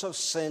forgiveness of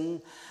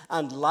sin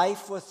and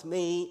life with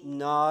me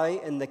now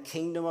in the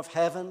kingdom of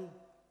heaven.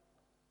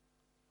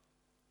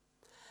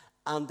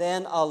 And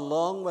then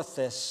along with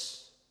this,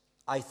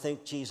 I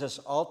think Jesus'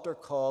 altar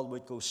call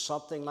would go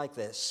something like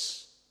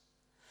this.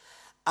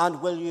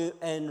 And will you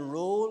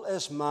enroll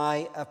as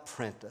my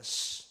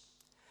apprentice?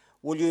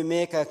 Will you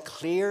make a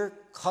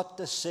clear-cut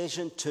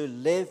decision to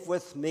live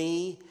with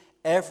me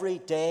every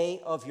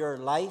day of your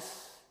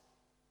life?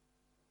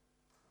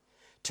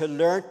 To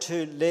learn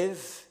to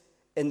live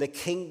in the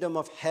kingdom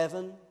of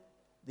heaven,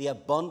 the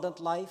abundant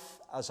life,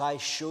 as I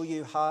show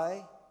you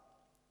how?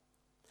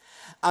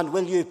 And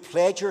will you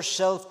pledge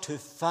yourself to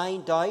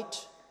find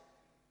out,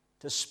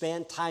 to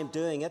spend time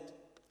doing it,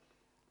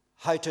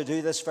 how to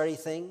do this very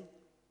thing?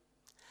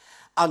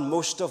 And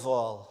most of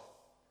all,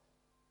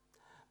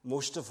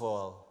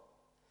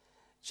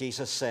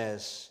 Jesus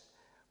says,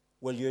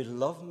 will you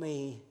love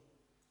me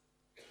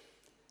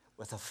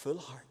with a full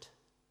heart?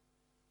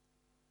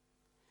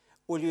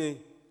 Will you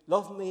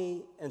love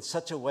me in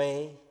such a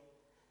way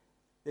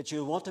that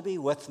you want to be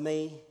with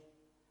me,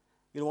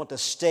 you want to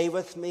stay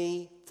with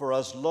me for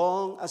as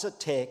long as it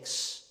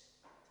takes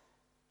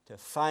to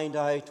find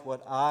out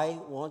what I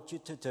want you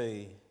to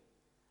do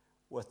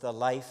with the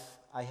life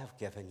I have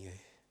given you?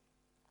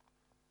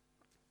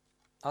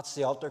 That's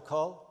the altar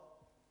call,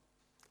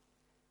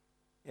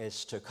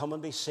 is to come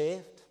and be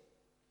saved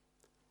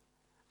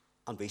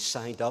and be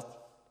signed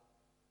up,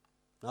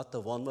 not the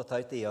one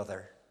without the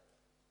other.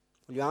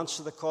 Will you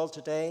answer the call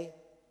today?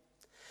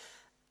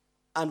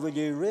 And will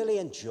you really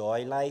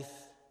enjoy life?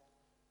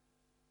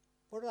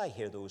 Where did I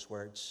hear those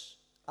words?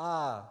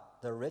 Ah,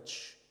 the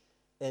rich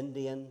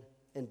Indian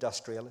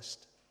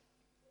industrialist.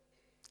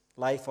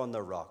 Life on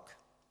the rock.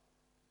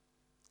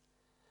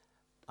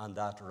 And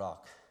that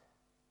rock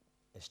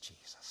is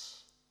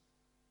Jesus.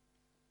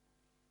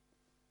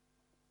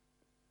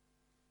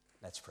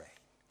 Let's pray.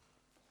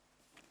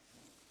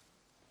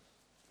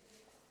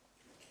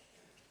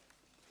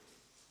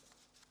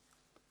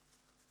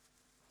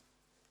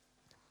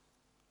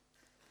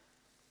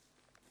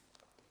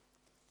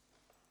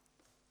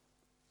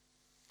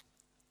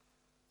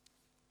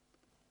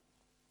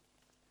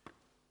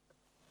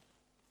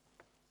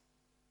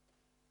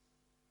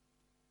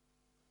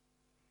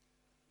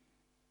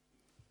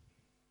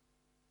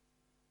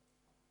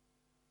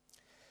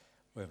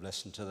 We've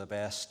listened to the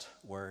best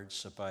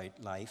words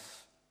about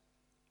life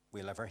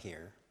we'll ever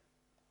hear.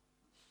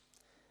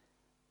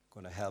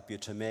 I'm going to help you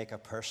to make a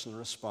personal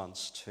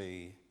response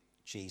to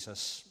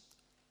Jesus,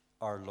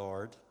 our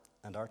Lord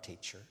and our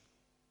teacher.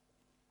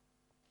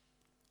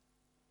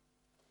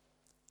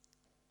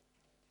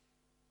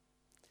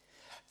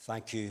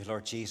 Thank you,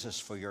 Lord Jesus,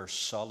 for your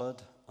solid,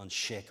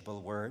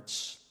 unshakable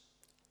words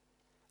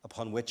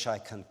upon which I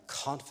can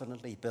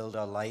confidently build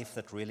a life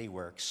that really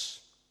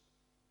works.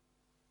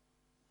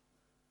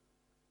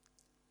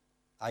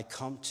 I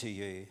come to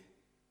you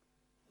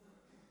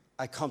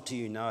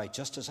now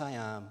just as I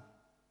am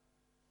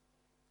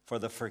for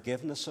the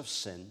forgiveness of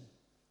sin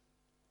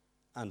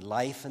and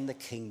life in the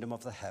kingdom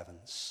of the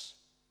heavens.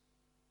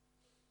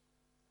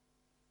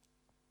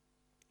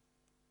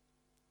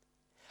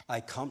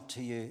 I come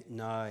to you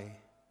now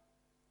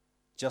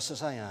just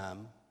as I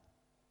am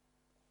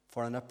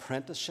for an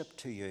apprenticeship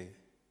to you,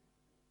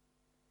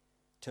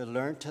 to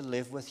learn to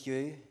live with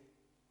you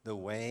the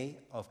way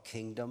of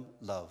kingdom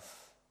love.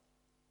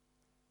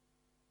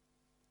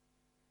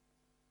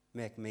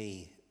 Make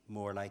me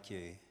more like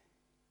you,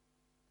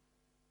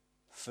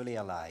 fully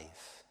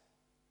alive.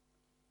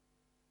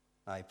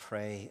 I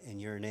pray in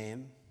your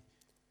name,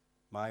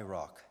 my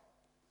rock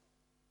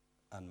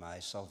and my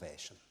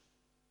salvation.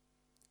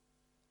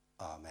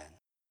 Amen.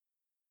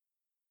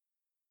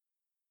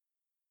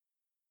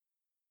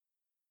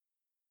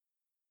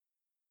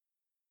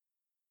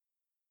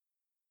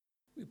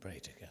 We pray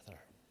together.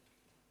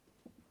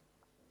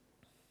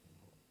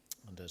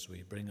 And as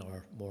we bring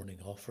our morning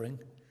offering,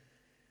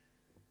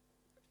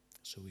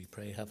 so we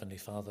pray, Heavenly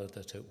Father,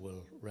 that it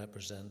will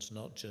represent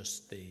not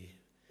just the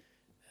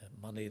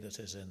money that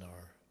is in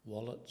our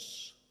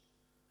wallets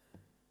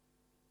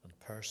and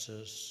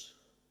purses,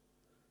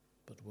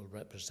 but will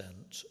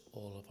represent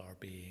all of our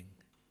being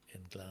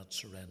in glad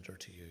surrender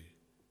to you.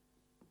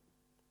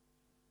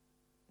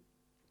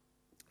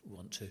 We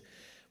want to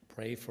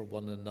pray for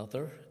one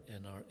another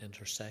in our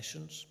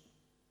intercessions.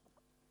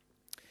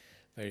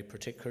 Very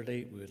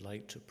particularly, we would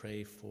like to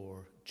pray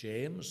for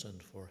James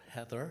and for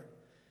Heather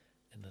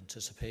in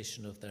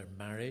anticipation of their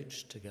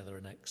marriage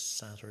together next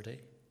Saturday.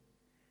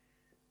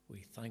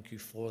 We thank you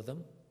for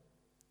them.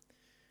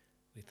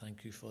 We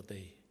thank you for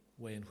the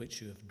way in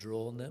which you have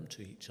drawn them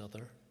to each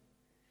other.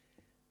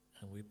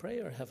 And we pray,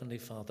 our Heavenly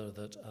Father,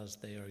 that as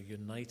they are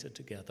united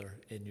together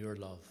in your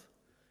love,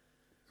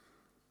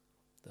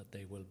 that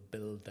they will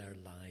build their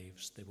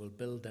lives, they will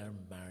build their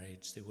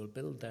marriage, they will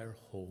build their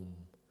home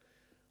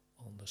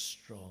on the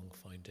strong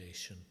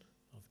foundation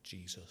of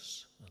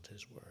Jesus and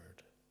his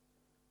word.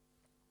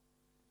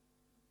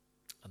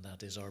 And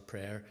that is our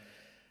prayer,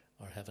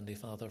 our Heavenly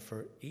Father,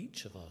 for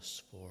each of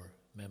us, for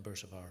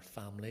members of our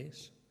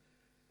families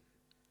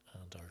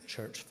and our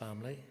church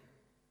family,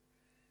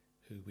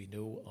 who we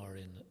know are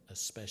in a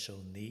special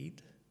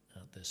need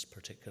at this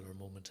particular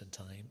moment in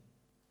time.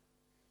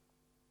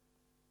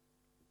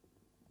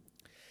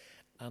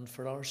 And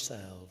for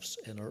ourselves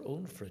in our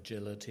own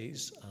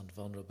fragilities and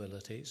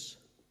vulnerabilities,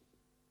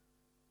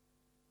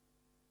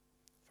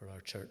 for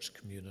our church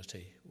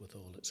community with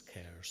all its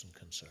cares and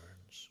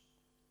concerns.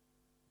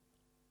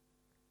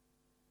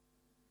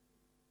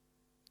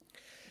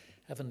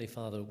 Heavenly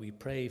Father, we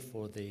pray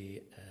for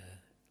the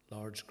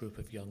large group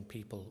of young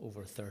people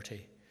over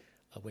 30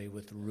 away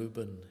with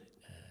Reuben,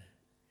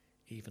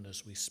 even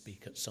as we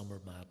speak at Summer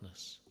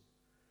Madness.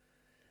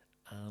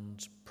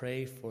 And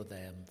pray for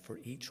them, for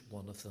each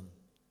one of them,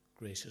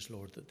 gracious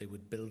Lord, that they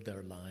would build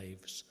their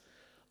lives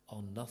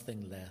on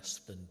nothing less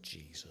than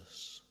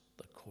Jesus,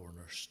 the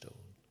cornerstone.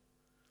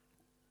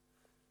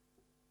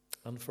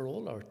 And for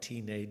all our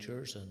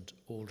teenagers and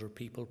older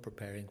people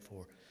preparing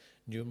for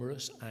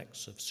numerous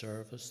acts of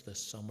service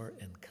this summer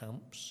in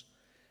camps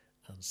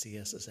and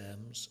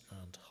CSSMs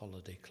and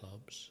holiday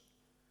clubs,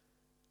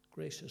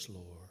 gracious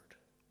Lord,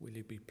 will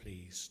you be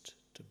pleased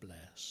to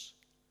bless?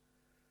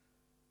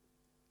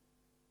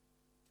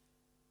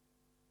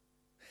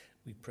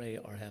 We pray,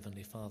 our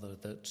Heavenly Father,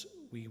 that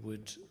we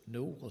would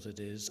know what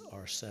it is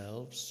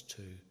ourselves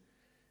to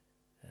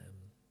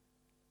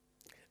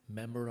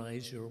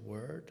memorize your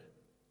word,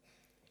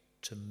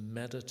 to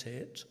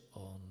meditate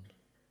on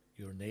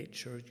your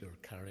nature, your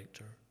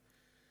character,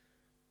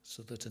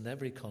 so that in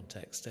every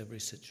context, every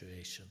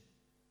situation,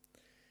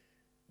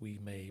 we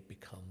may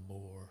become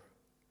more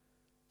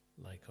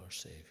like our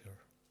Saviour.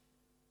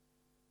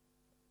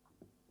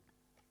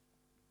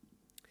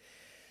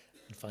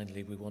 And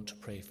finally, we want to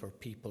pray for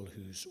people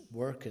whose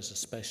work is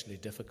especially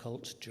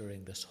difficult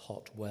during this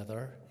hot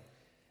weather,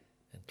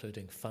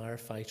 including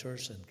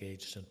firefighters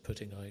engaged in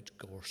putting out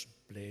gorse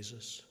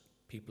blazes,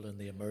 people in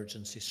the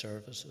emergency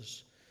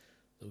services,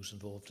 those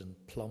involved in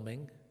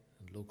plumbing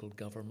and local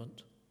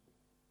government.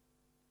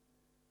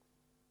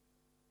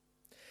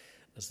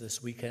 As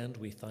this weekend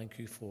we thank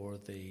you for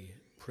the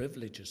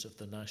privileges of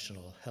the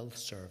National Health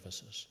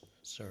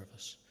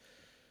Service,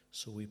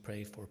 so we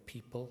pray for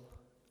people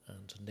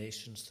and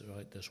nations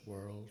throughout this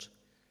world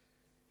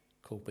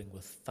coping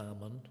with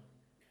famine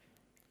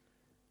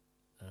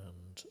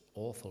and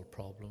awful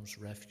problems,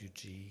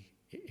 refugee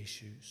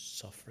issues,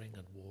 suffering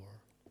and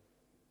war.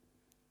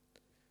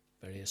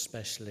 Very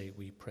especially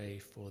we pray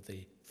for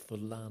the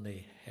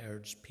Fulani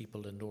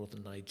herdspeople in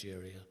northern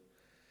Nigeria,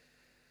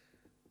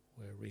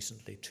 where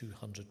recently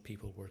 200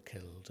 people were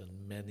killed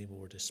and many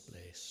more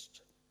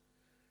displaced.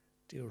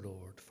 Dear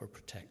Lord, for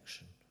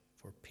protection,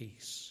 for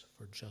peace,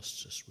 for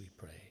justice we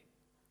pray.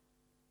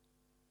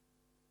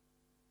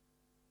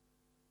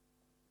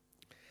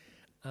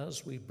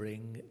 As we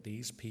bring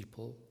these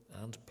people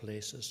and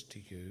places to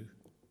you,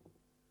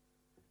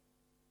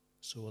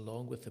 so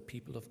along with the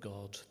people of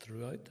God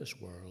throughout this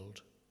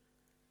world,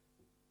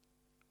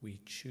 we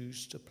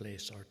choose to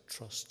place our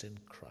trust in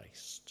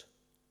Christ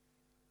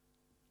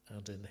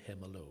and in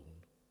him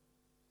alone.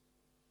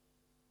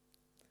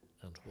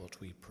 And what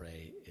we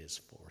pray is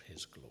for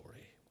his glory.